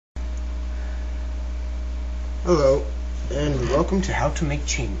Hello, and welcome to How to Make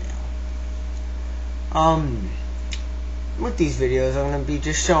Chainmail. With these videos, I'm going to be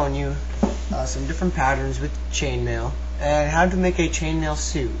just showing you some different patterns with chainmail and how to make a chainmail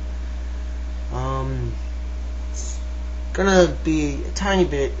suit. It's gonna be a tiny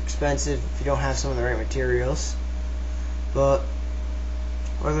bit expensive if you don't have some of the right materials, but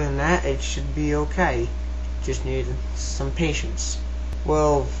other than that, it should be okay. Just need some patience.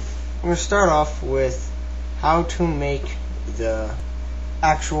 Well, I'm going to start off with how to make the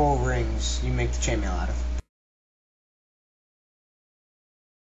actual rings you make the chainmail out of.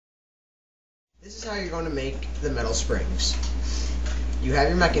 This is how you're going to make the metal springs. You have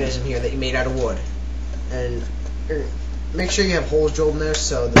your mechanism here that you made out of wood, and make sure you have holes drilled in there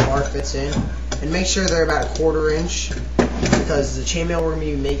so the bar fits in, and make sure they're about 1/4 inch, because the chainmail we're going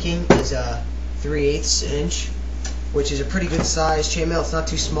to be making is a 3/8 inch, which is a pretty good size chainmail. It's not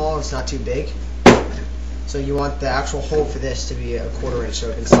too small, it's not too big. So you want the actual hole for this to be a 1/4 inch so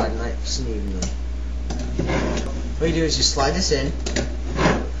it can slide nice and evenly. What you do is you slide this in,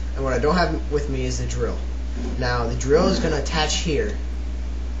 and what I don't have with me is the drill. Now the drill is going to attach here,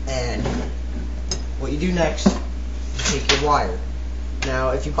 and what you do next, you take your wire. Now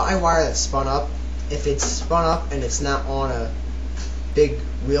if you buy wire that's spun up, if it's spun up and it's not on a big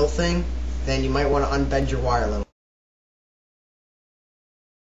wheel thing, then you might want to unbend your wire a little.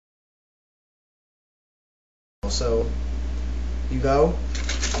 So you go,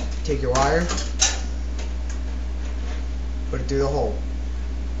 take your wire, put it through the hole.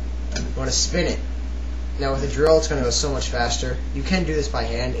 You want to spin it. Now with a drill it's going to go so much faster. You can do this by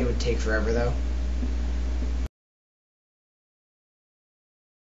hand, it would take forever though.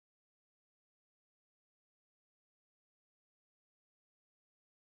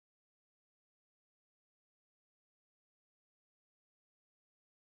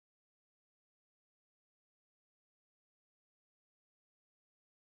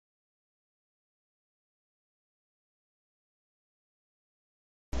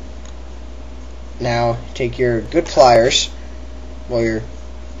 Now take your good pliers, and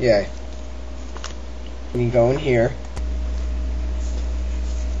you go in here,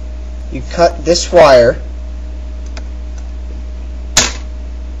 you cut this wire,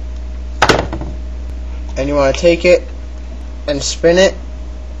 and you want to take it and spin it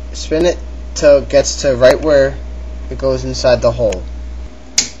till it gets to right where it goes inside the hole.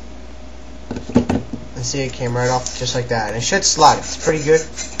 And see, it came right off just like that, and it should slide. It's pretty good.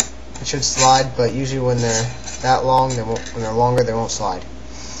 It should slide, but usually when they're that long, when they're longer, they won't slide.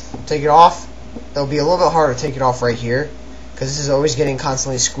 Take it off. It'll be a little bit harder to take it off right here, because this is always getting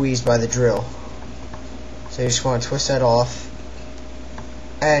constantly squeezed by the drill. So you just want to twist that off.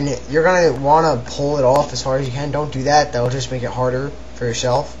 And you're going to want to pull it off as hard as you can. Don't do that. That will just make it harder for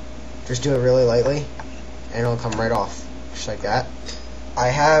yourself. Just do it really lightly, and it'll come right off, just like that. I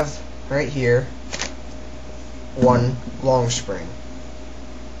have right here one long spring.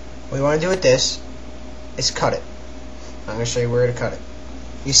 What you want to do with this is cut it. I'm going to show you where to cut it.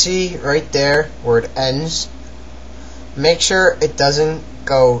 You see right there where it ends? Make sure it doesn't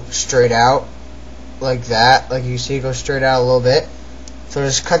go straight out like that. Like you see it go straight out a little bit. So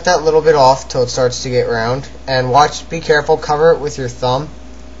just cut that little bit off till it starts to get round. And watch, be careful, cover it with your thumb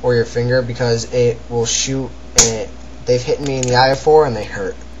or your finger because it will shoot. And they've hit me in the eye before and they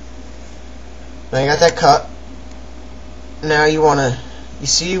hurt. Now you got that cut. Now you want to... You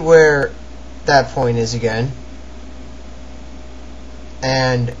see where that point is again,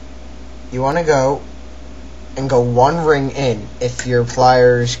 and you want to go and go one ring in. If your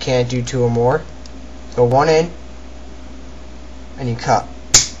pliers can't do 2 or more, go one in and you cut.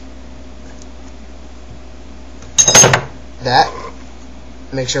 That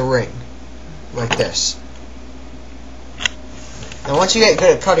makes a ring like this. Now once you get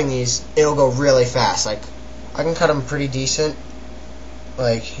good at cutting these, it'll go really fast. Like I can cut them pretty decent.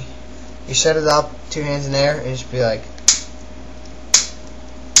 Like, you set it up, 2 hands in there, and just be like,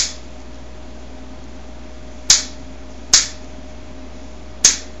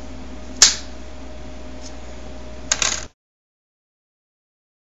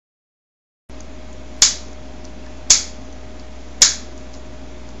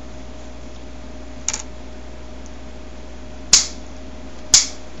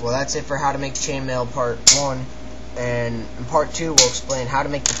 well, that's it for how to make chainmail part 1. And in part 2 we'll explain how to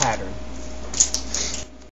make the pattern.